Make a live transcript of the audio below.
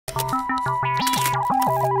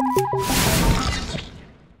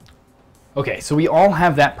Okay, so we all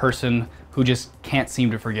have that person who just can't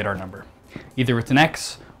seem to forget our number. Either it's an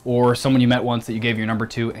ex or someone you met once that you gave your number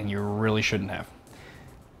to and you really shouldn't have.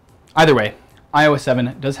 Either way, iOS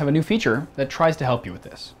 7 does have a new feature that tries to help you with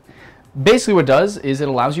this. Basically what it does is it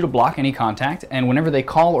allows you to block any contact, and whenever they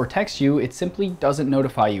call or text you, it simply doesn't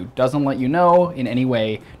notify you, doesn't let you know in any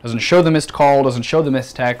way, doesn't show the missed call, doesn't show the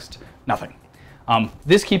missed text, nothing.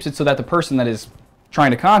 This keeps it so that the person that is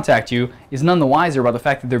trying to contact you is none the wiser about the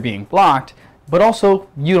fact that they're being blocked, but also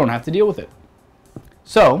you don't have to deal with it.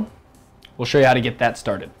 So, we'll show you how to get that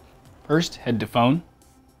started. First, head to Phone,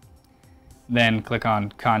 then click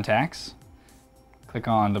on Contacts, click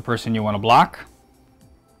on the person you want to block.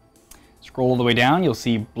 Scroll all the way down, you'll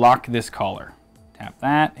see Block This Caller. Tap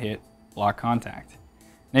that, hit Block Contact.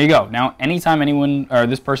 There you go. Now, anytime anyone or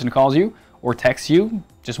this person calls you or texts you,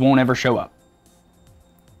 just won't ever show up.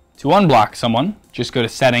 To unblock someone, just go to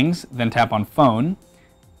Settings, then tap on Phone,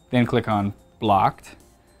 then click on Blocked,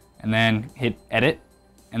 and then hit Edit,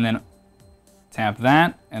 and then tap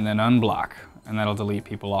that, and then Unblock, and that'll delete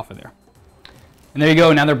people off of there. And there you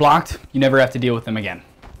go. Now they're blocked. You never have to deal with them again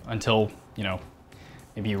until, you know,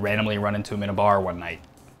 maybe you randomly run into them in a bar one night.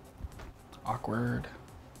 Awkward.